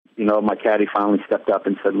my caddy finally stepped up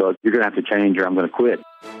and said, look, you're going to have to change or I'm going to quit.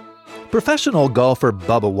 Professional golfer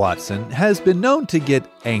Bubba Watson has been known to get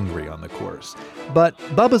angry on the course. But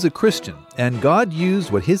Bubba's a Christian, and God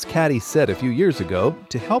used what his caddy said a few years ago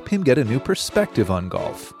to help him get a new perspective on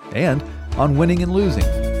golf and on winning and losing.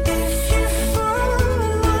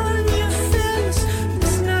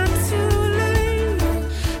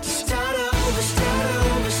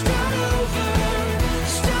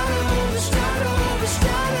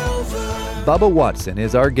 Bubba Watson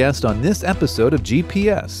is our guest on this episode of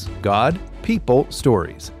GPS, God, People,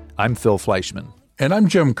 Stories. I'm Phil Fleischman. And I'm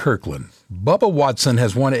Jim Kirkland. Bubba Watson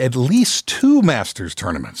has won at least 2 Masters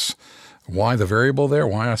tournaments. Why the variable there?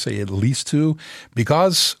 Why I say at least 2?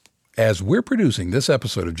 Because as we're producing this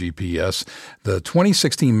episode of GPS, the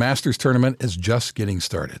 2016 Masters Tournament is just getting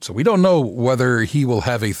started. So we don't know whether he will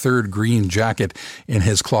have a third green jacket in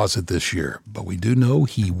his closet this year, but we do know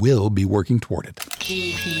he will be working toward it.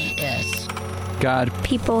 GPS. God.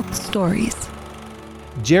 People. Stories.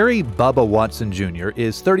 Jerry Bubba Watson Jr.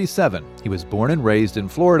 is 37. He was born and raised in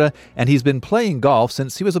Florida, and he's been playing golf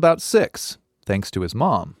since he was about 6, thanks to his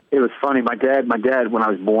mom. It was funny. My dad, when I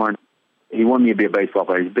was born, he wanted me to be a baseball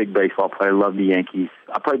player. He's a big baseball player, loved the Yankees.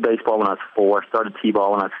 I played baseball when I was 4, started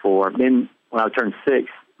T-ball when I was 4. Then when I turned 6,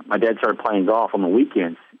 my dad started playing golf on the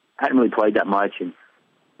weekends. I hadn't really played that much, and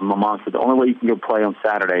my mom said, the only way you can go play on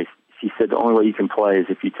Saturdays, she said, the only way you can play is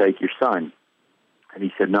if you take your son. And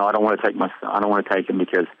he said, no, I don't want to take my son. I don't want to take him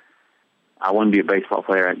because I want to be a baseball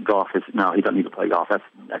player. Golf is, no, he doesn't need to play golf.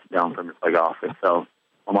 That's dumb for him to play golf. And so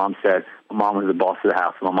my mom was the boss of the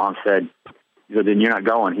house. And my mom said, then you're not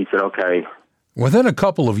going. He said, okay. Within a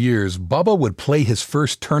couple of years, Bubba would play his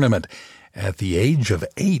first tournament at the age of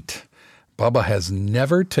 8. Bubba has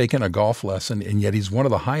never taken a golf lesson, and yet he's one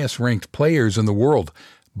of the highest-ranked players in the world.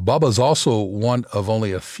 Bubba's also one of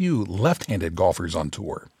only a few left-handed golfers on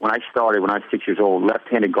tour. When I started, when I was 6 years old,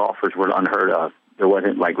 left-handed golfers were unheard of. There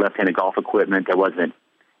wasn't like left-handed golf equipment. It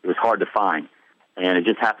was hard to find. And it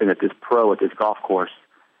just happened that this pro at this golf course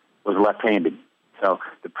was left-handed. So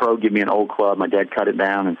the pro gave me an old club. My dad cut it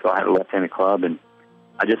down, and so I had a left-handed club. And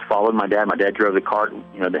I just followed my dad. My dad drove the cart.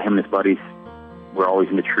 Him and his buddies were always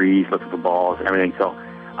in the trees looking for balls and everything. So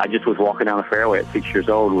I just was walking down the fairway at 6 years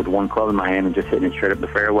old with one club in my hand and just hitting it straight up the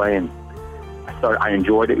fairway. And I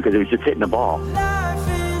enjoyed it because it was just hitting the ball.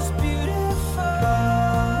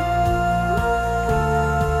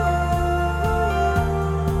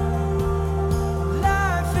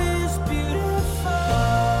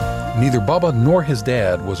 Neither Bubba nor his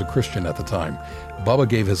dad was a Christian at the time. Bubba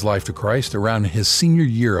gave his life to Christ around his senior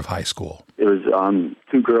year of high school. It was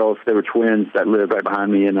 2 girls. They were twins that lived right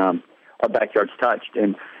behind me, and our backyards touched.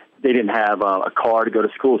 And they didn't have a car to go to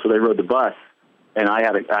school, so they rode the bus. And I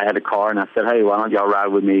had a car, and I said, hey, why don't y'all ride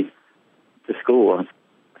with me to school?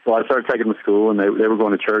 So I started taking them to school, and they were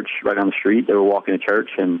going to church right down the street. They were walking to church,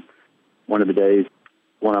 and one of the days,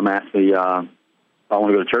 one of them asked me I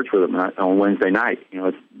want to go to church with them on Wednesday night.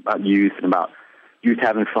 It's about youth and about youth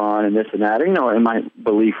having fun and this and that. And my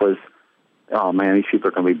belief was, oh, man, these people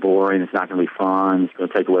are going to be boring. It's not going to be fun. It's going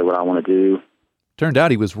to take away what I want to do. Turned out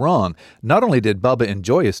he was wrong. Not only did Bubba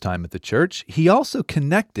enjoy his time at the church, he also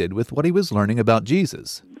connected with what he was learning about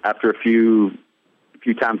Jesus. After a few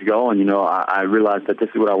times going, I realized that this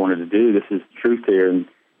is what I wanted to do. This is truth here. And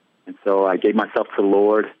so I gave myself to the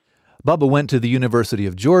Lord. Bubba went to the University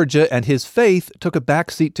of Georgia, and his faith took a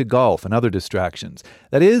backseat to golf and other distractions.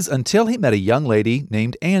 That is, until he met a young lady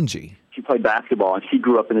named Angie. She played basketball, and she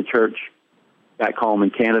grew up in the church back home in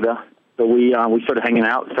Canada. So we started hanging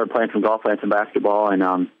out, started playing some golf, playing some basketball, and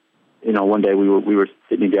one day we were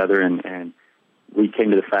sitting together, and we came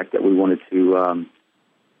to the fact that we wanted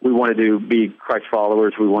to be Christ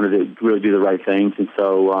followers. We wanted to really do the right things, and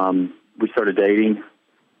so we started dating,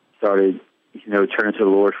 turning to the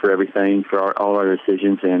Lord for everything, for all our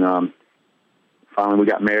decisions. And finally we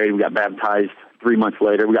got married. We got baptized 3 months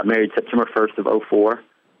later. We got married September 1st of 2004.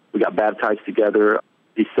 We got baptized together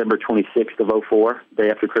December 26th of 2004,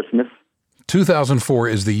 day after Christmas. 2004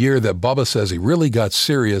 is the year that Bubba says he really got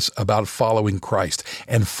serious about following Christ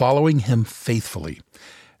and following him faithfully.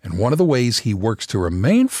 And one of the ways he works to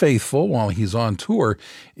remain faithful while he's on tour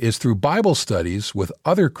is through Bible studies with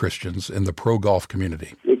other Christians in the pro golf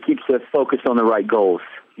community. It keeps us focused on the right goals.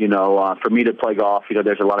 For me to play golf,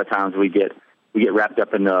 there's a lot of times we get wrapped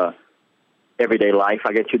up in the everyday life,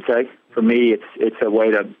 I guess you'd say. For me, it's a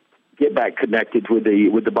way to get back connected with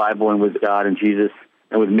the Bible and with God and Jesus.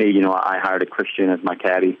 And with me, I hired a Christian as my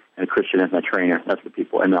caddy and a Christian as my trainer. That's the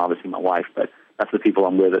people, and obviously my wife, but that's the people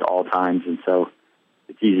I'm with at all times. And so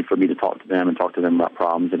it's easy for me to talk to them about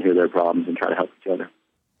problems and hear their problems and try to help each other.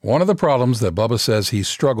 One of the problems that Bubba says he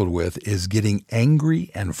struggled with is getting angry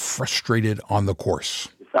and frustrated on the course.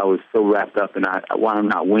 I was so wrapped up in why I'm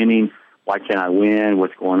not winning, why can't I win,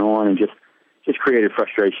 what's going on, and just created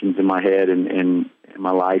frustrations in my head and in my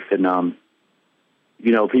life. And,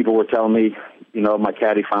 people were telling me, my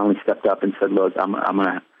caddy finally stepped up and said, look,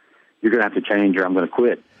 you're going to have to change or I'm going to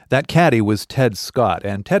quit. That caddy was Ted Scott,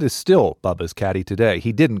 and Ted is still Bubba's caddy today.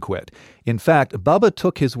 He didn't quit. In fact, Bubba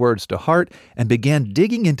took his words to heart and began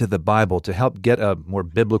digging into the Bible to help get a more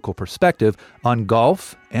biblical perspective on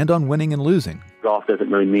golf and on winning and losing. Golf doesn't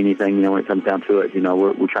really mean anything, when it comes down to it.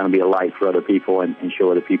 We're trying to be a light for other people and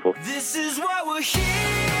show other people. This is what we're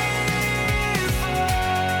here.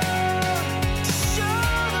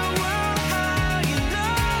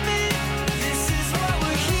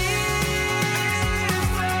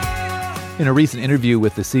 In a recent interview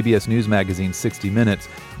with the CBS News magazine 60 Minutes,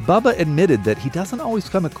 Bubba admitted that he doesn't always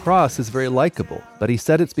come across as very likable, but he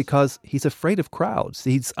said it's because he's afraid of crowds.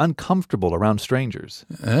 He's uncomfortable around strangers.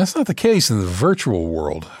 That's not the case in the virtual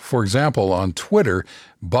world. For example, on Twitter,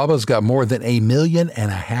 Bubba's got more than 1.5 million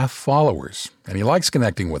followers, and he likes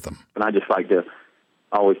connecting with them. And I just like to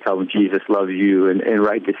always tell them Jesus loves you and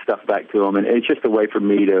write this stuff back to them. And it's just a way for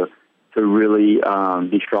me to really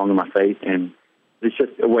be strong in my faith, and it's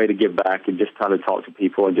just a way to give back and just try to talk to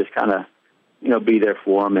people and just kind of, be there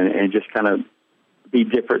for them and just kind of be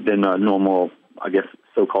different than a normal, I guess,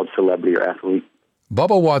 so-called celebrity or athlete.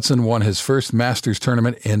 Bubba Watson won his first Masters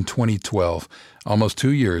tournament in 2012, almost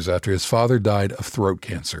 2 years after his father died of throat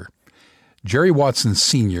cancer. Jerry Watson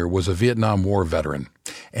Sr. was a Vietnam War veteran,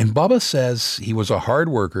 and Bubba says he was a hard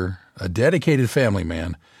worker, a dedicated family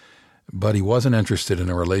man, but he wasn't interested in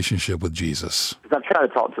a relationship with Jesus. I've tried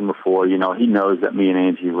to talk to him before. He knows that me and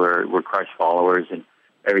Angie were Christ followers and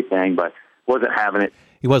everything, but wasn't having it.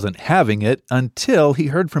 He wasn't having it until he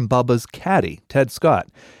heard from Bubba's caddy, Ted Scott.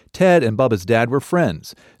 Ted and Bubba's dad were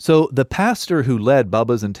friends. So the pastor who led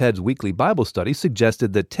Bubba's and Ted's weekly Bible study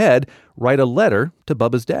suggested that Ted write a letter to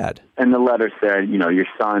Bubba's dad. And the letter said, your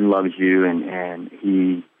son loves you and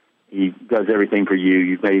he does everything for you.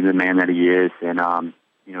 You've made him the man that he is, and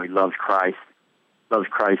he loves Christ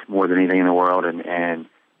more than anything in the world, and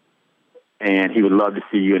he would love to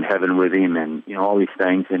see you in heaven with him, and all these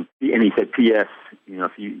things. And he said, P.S.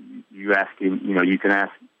 If you ask him, you can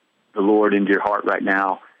ask the Lord into your heart right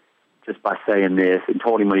now, just by saying this, and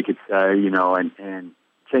told him what he could say, and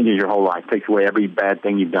changes your whole life, takes away every bad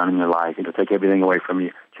thing you've done in your life, it'll take everything away from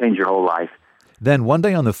you, change your whole life. Then one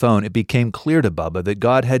day on the phone, it became clear to Bubba that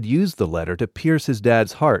God had used the letter to pierce his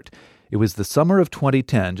dad's heart. It was the summer of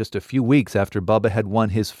 2010, just a few weeks after Bubba had won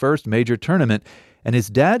his first major tournament, and his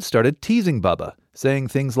dad started teasing Bubba, saying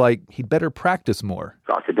things like he'd better practice more.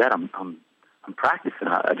 So I said, Dad, I'm practicing.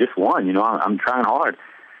 I just won. I'm trying hard.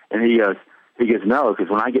 And he goes, no,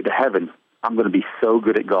 because when I get to heaven, I'm going to be so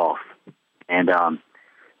good at golf. And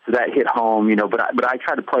so that hit home, But I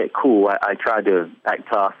tried to play it cool. I tried to act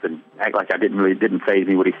tough and act like didn't faze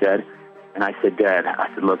me what he said. And I said, Dad,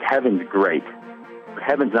 look, heaven's great. But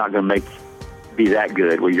heaven's not going to be that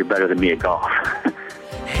good where you're better than me at golf.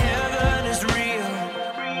 Heaven is real.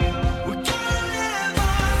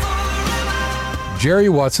 Jerry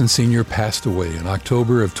Watson Sr. passed away in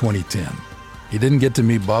October of 2010. He didn't get to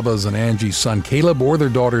meet Bubba's and Angie's son Caleb or their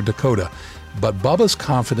daughter Dakota, but Bubba's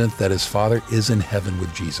confident that his father is in heaven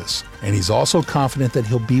with Jesus. And he's also confident that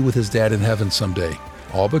he'll be with his dad in heaven someday,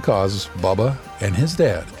 all because Bubba and his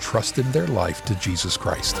dad trusted their life to Jesus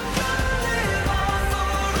Christ.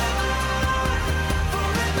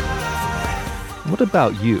 What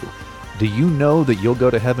about you? Do you know that you'll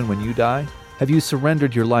go to heaven when you die? Have you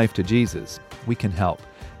surrendered your life to Jesus? We can help.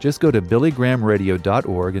 Just go to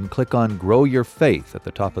billygrahamradio.org and click on Grow Your Faith at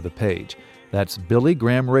the top of the page. That's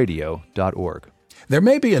billygrahamradio.org. There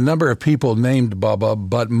may be a number of people named Bubba,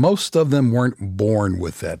 but most of them weren't born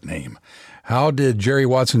with that name. How did Jerry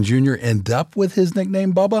Watson Jr. end up with his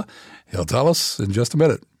nickname Bubba? He'll tell us in just a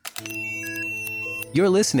minute. You're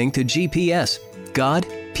listening to GPS, God,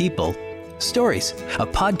 People, Stories, a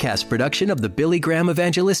podcast production of the Billy Graham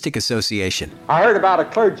Evangelistic Association. I heard about a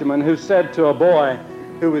clergyman who said to a boy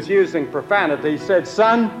who was using profanity, he said,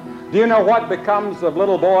 "Son, do you know what becomes of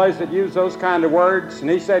little boys that use those kind of words?" And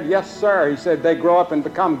he said, "Yes, sir." He said, "They grow up and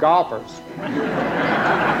become golfers."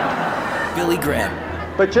 Billy Graham.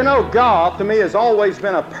 But golf to me has always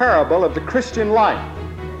been a parable of the Christian life.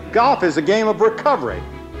 Golf is a game of recovery.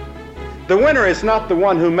 The winner is not the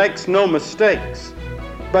one who makes no mistakes,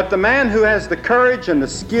 but the man who has the courage and the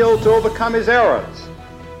skill to overcome his errors.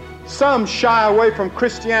 Some shy away from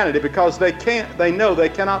Christianity because they know they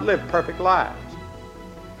cannot live perfect lives.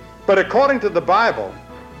 But according to the Bible,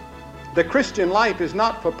 The Christian life is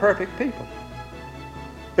not for perfect people.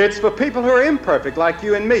 It's for people who are imperfect, like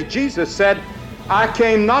you and me. Jesus said, I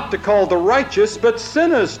came not to call the righteous, but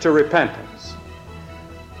sinners to repentance.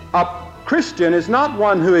 A Christian is not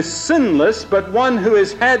one who is sinless, but one who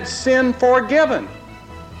has had sin forgiven.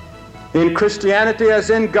 In Christianity, as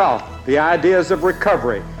in golf, the ideas of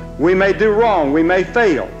recovery. We may do wrong, we may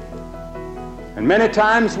fail. And many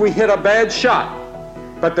times we hit a bad shot.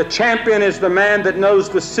 But the champion is the man that knows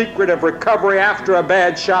the secret of recovery after a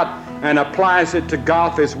bad shot and applies it to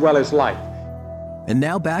golf as well as life. And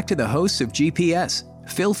now back to the hosts of GPS,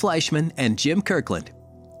 Phil Fleischman and Jim Kirkland.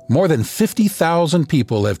 More than 50,000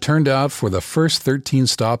 people have turned out for the first 13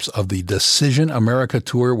 stops of the Decision America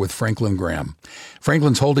Tour with Franklin Graham.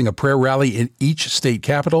 Franklin's holding a prayer rally in each state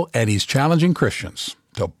capital, and he's challenging Christians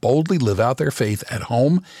to boldly live out their faith at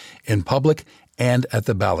home, in public, and at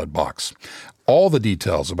the ballot box. All the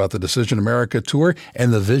details about the Decision America Tour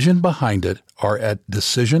and the vision behind it are at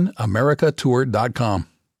DecisionAmericaTour.com.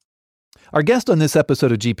 Our guest on this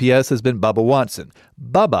episode of GPS has been Bubba Watson.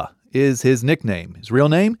 Bubba is his nickname. His real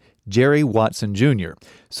name, Jerry Watson Jr.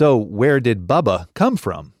 So where did Bubba come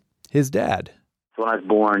from? His dad. So when I was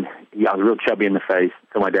born, I was real chubby in the face.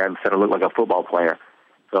 So my dad said I looked like a football player.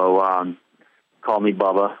 So called me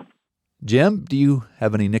Bubba. Jim, do you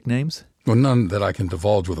have any nicknames? Well, none that I can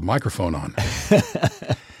divulge with a microphone on. I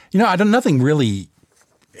done nothing really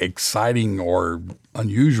exciting or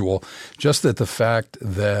unusual, just that the fact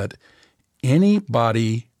that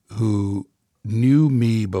anybody who knew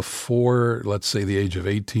me before, let's say, the age of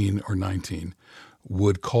 18 or 19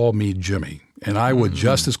 would call me Jimmy. And I would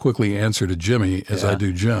just as quickly answer to Jimmy as I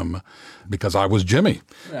do Jim, because I was Jimmy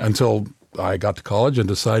until I got to college and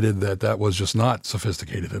decided that that was just not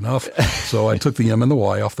sophisticated enough. So I took the M and the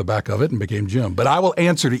Y off the back of it and became Jim. But I will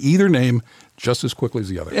answer to either name just as quickly as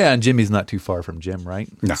the other. Yeah, and Jimmy's not too far from Jim, right?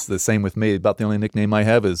 No. It's the same with me. About the only nickname I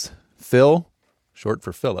have is Phil, short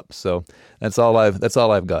for Philip. So that's all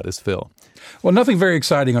I've got is Phil. Well, nothing very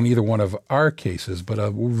exciting on either one of our cases, but a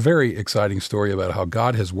very exciting story about how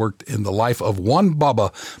God has worked in the life of one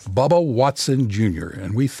Bubba Watson Jr.,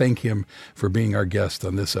 and we thank him for being our guest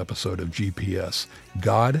on this episode of GPS,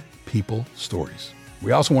 God, People, Stories.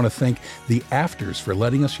 We also want to thank the Afters for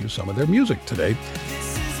letting us use some of their music today.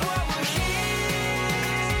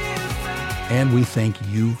 And we thank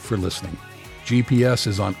you for listening. GPS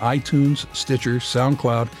is on iTunes, Stitcher,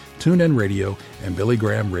 SoundCloud, TuneIn Radio, and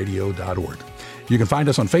BillyGrahamRadio.org. You can find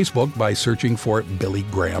us on Facebook by searching for Billy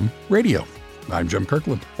Graham Radio. I'm Jim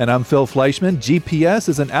Kirkland. And I'm Phil Fleischman. GPS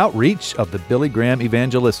is an outreach of the Billy Graham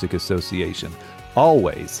Evangelistic Association.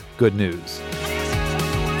 Always good news.